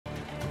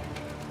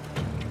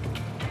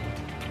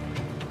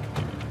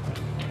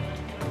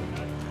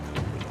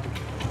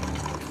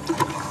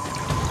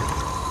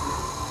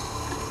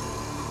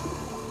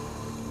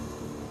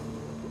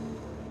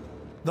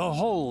The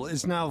hole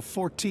is now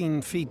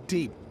 14 feet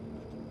deep.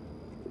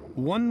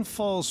 One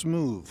false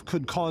move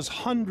could cause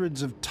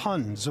hundreds of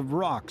tons of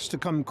rocks to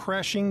come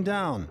crashing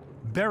down,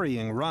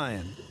 burying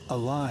Ryan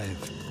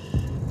alive.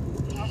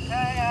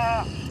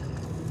 Okay,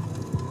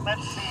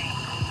 let's see.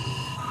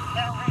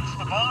 Can't reach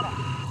the bottom.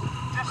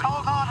 Just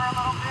hold on for a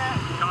little bit.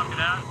 Copy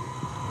that.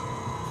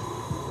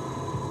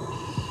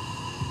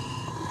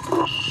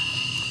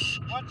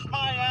 What's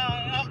my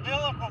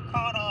umbilical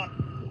caught on?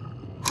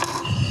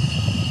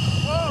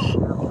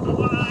 Whoa!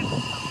 What?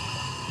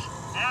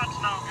 That's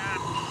no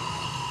good.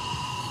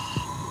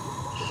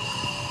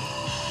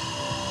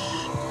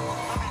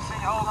 Let me see,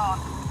 hold on.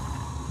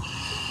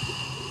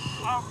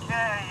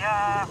 Okay,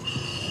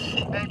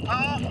 hey,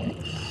 Paul?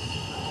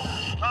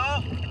 Paul?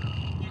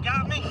 You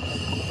got me?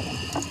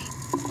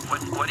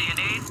 What do you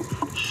need?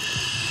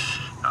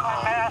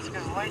 My mask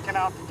is leaking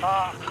out the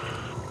top.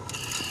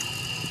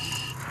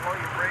 Or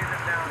you breathe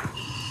it down.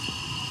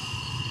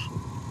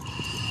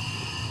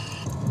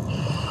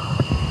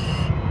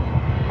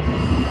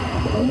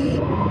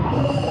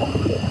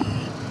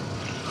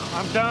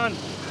 I'm done.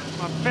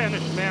 I'm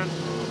finished, man.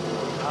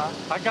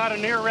 I got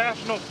an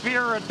irrational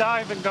fear of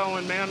diving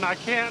going, man. I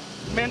can't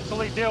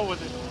mentally deal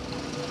with it.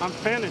 I'm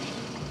finished.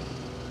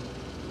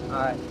 All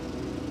right.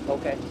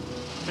 Okay.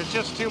 It's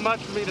just too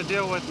much for me to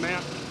deal with,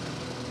 man.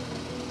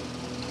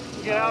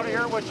 Get out of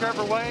here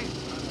whichever way,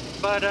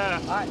 but All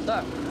right,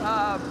 look,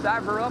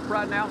 dive her up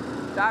right now.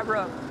 Dive her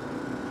up.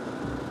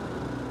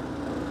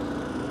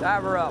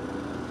 Dive her up.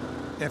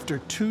 After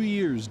 2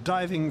 years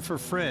diving for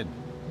Fred,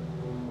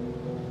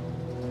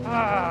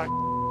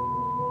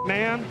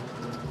 man.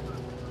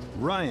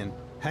 Ryan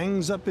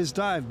hangs up his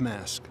dive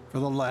mask for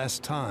the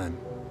last time.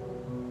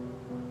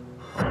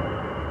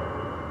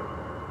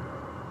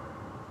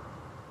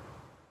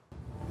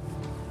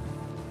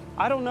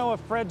 I don't know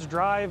if Fred's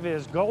drive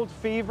is gold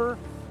fever.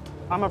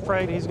 I'm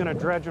afraid he's gonna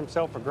dredge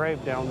himself a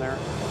grave down there.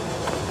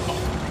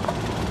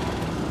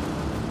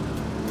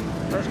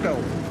 Let's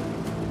go.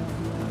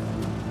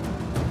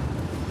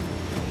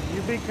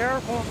 You be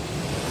careful.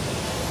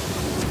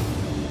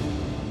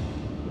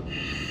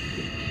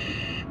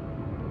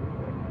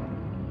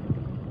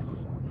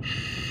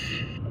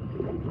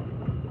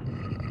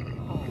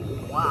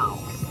 Wow.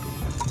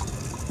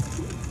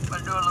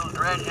 Been doing a little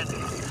dredging,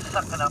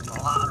 sucking up a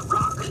lot of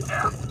rocks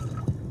there.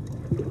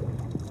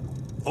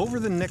 Over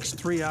the next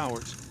 3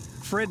 hours,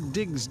 Fred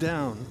digs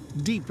down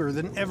deeper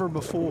than ever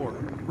before,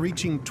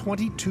 reaching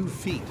 22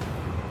 feet.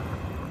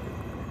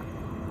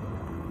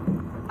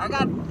 I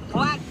got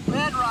flat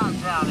bedrock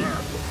down here.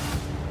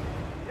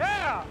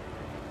 Yeah!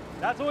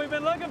 That's what we've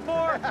been looking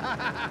for.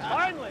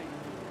 Finally.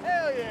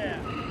 Hell yeah.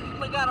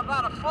 We got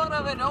about a foot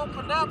of it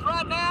opened up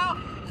right now,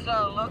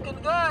 so looking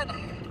good.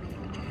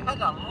 That's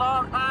a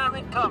long time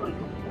in coming.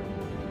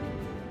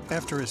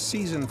 After a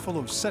season full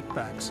of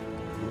setbacks,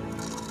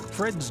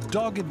 Fred's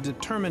dogged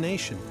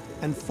determination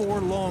and 4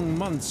 long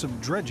months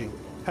of dredging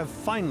have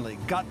finally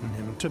gotten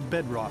him to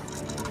bedrock.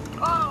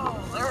 Oh,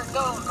 there it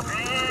goes, a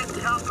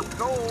big chunk of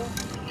gold.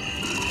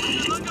 What are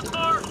you looking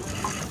for?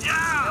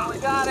 Yeah! We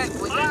got it,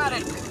 we got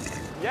it.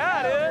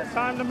 Yeah, it is.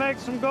 Time to make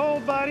some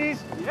gold,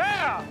 buddies.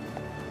 Yeah!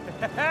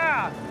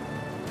 Yeah!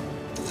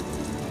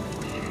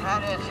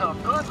 That is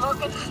some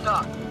good-looking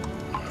stuff.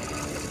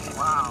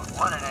 Wow,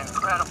 what an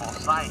incredible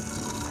sight.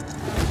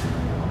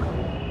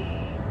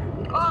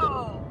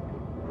 Oh!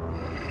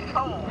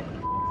 Oh!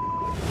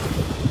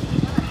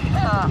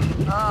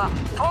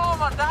 Pull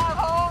my dive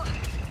hose!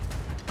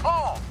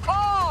 Pull!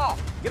 Pull!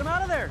 Get him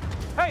out of there.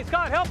 Hey,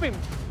 Scott, help him.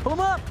 Pull him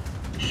up.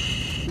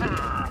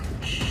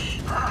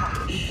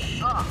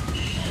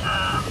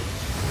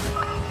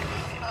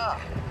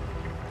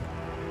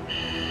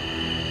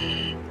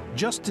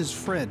 Just as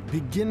Fred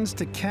begins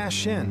to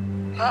cash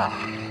in,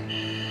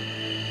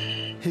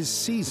 his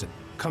season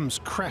comes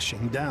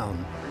crashing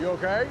down. Are you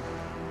okay?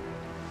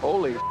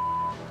 Holy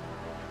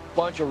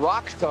bunch of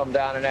rocks come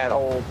down in that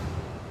hole.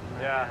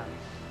 Yeah.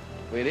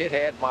 I mean, it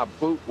had my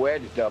boot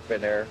wedged up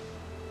in there,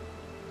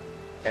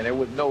 and there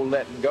was no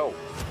letting go.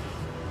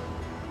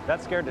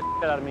 That scared the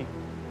shit out of me.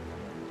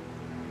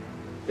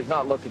 It's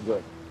not looking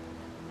good.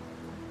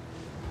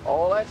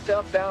 All that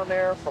stuff down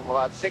there from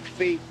about 6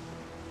 feet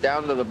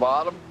down to the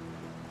bottom,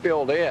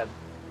 filled in.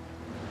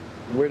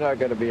 We're not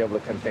going to be able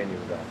to continue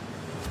with that.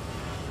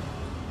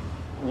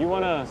 You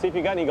want to see if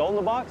you got any gold in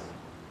the box?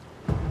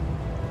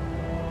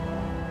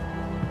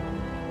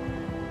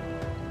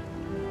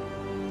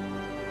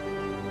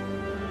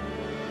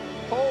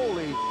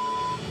 Holy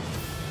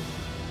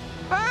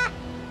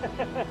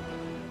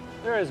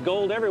There is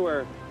gold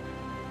everywhere.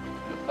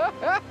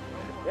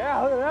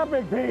 Yeah, look at that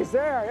big piece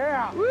there,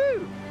 yeah.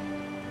 Woo!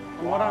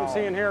 From what I'm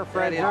seeing here,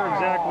 Fred, That is- you're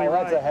exactly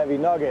right. That's a heavy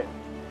nugget.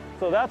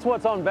 So that's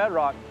what's on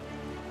bedrock.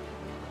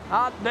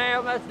 Hot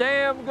damn, that's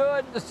damn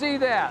good to see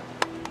that.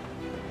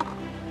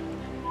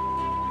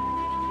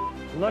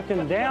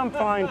 Looking damn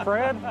fine,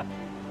 Fred.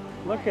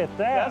 Look at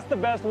that. That's the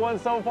best one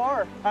so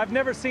far. I've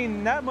never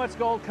seen that much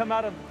gold come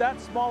out of that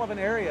small of an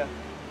area.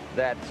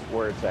 That's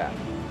where it's at.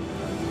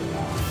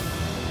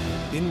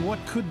 In what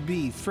could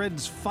be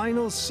Fred's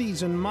final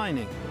season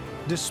mining,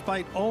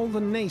 despite all the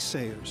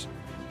naysayers,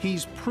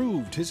 he's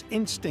proved his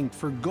instinct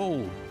for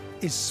gold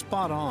is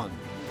spot on.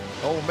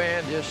 Old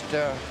man just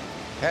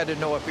had to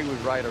know if he was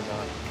right or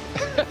not.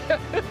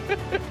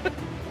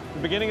 The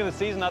beginning of the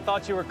season, I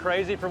thought you were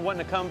crazy for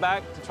wanting to come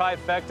back to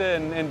Trifecta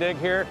and dig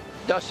here.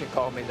 Dustin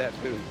called me that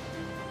too.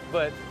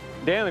 But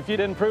damn, if you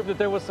didn't prove that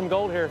there was some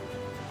gold here.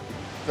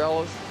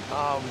 Fellas,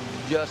 I'm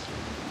just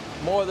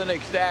more than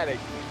ecstatic.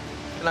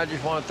 And I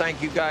just want to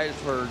thank you guys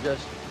for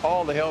just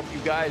all the help you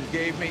guys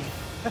gave me.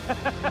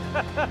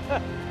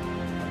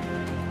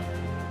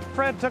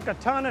 Fred took a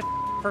ton of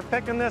for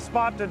picking this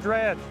spot to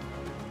dredge.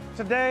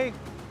 Today,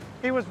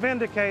 he was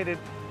vindicated.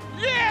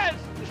 Yes!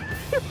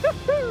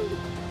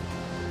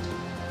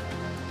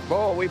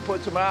 Boy, we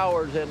put some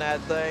hours in that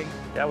thing.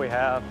 Yeah, we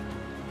have.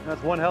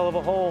 That's one hell of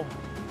a hole.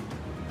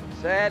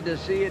 Sad to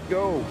see it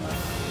go.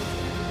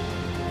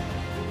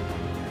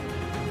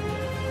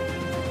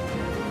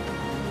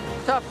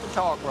 Tough to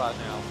talk right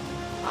now.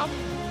 I'm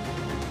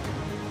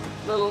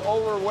a little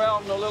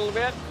overwhelmed a little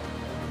bit.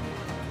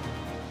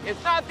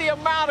 It's not the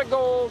amount of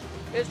gold,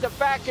 it's the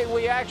fact that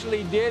we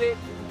actually did it.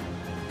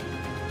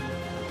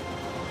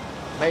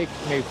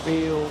 Makes me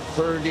feel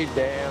pretty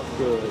damn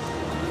good.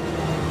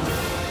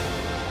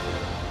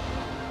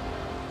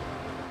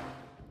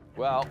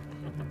 Well,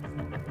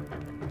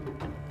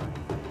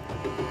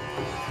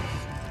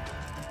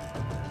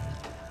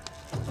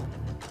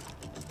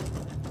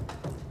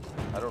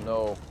 I don't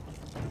know.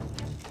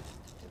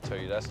 I'll tell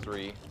you, that's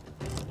 3.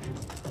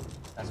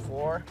 That's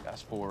 4.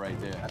 That's 4 right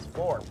there. That's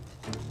 4.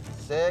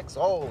 6.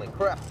 Holy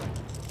crap.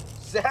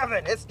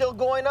 7. It's still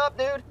going up,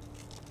 dude.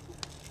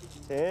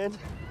 10.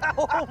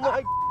 Oh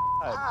my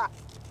God.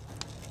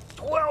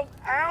 12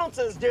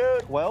 ounces,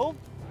 dude. 12?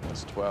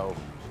 That's 12.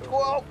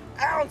 12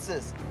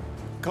 ounces.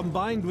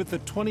 Combined with the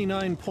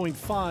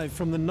 29.5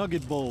 from the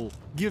Nugget Bowl,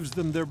 gives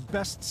them their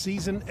best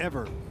season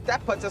ever.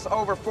 That puts us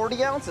over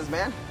 40 ounces,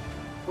 man.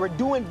 We're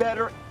doing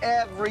better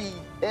every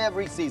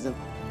season.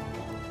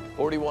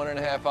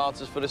 41.5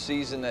 ounces for the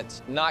season.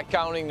 That's not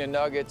counting the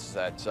nuggets.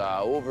 That's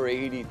over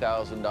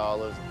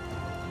 $80,000.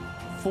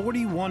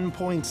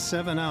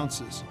 41.7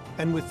 ounces.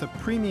 And with the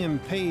premium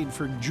paid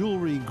for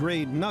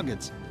jewelry-grade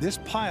nuggets, this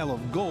pile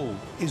of gold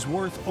is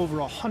worth over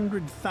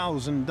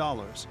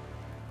 $100,000.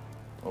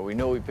 Well, we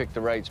know we picked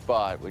the right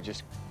spot. We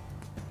just,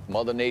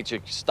 Mother Nature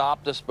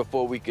stopped us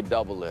before we could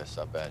double this,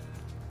 I bet.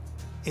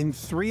 In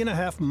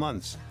 3.5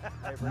 months,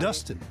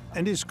 Dustin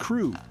and his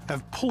crew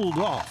have pulled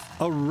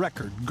off a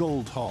record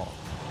gold haul.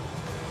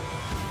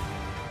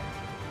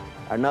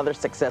 Another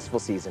successful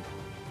season.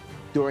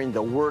 During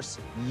the worst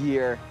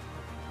year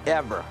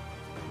ever,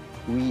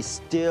 we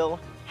still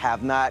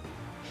have not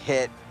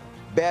hit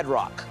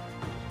bedrock.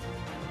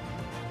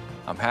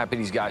 I'm happy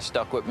these guys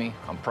stuck with me.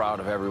 I'm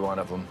proud of every one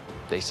of them.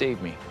 They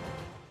saved me.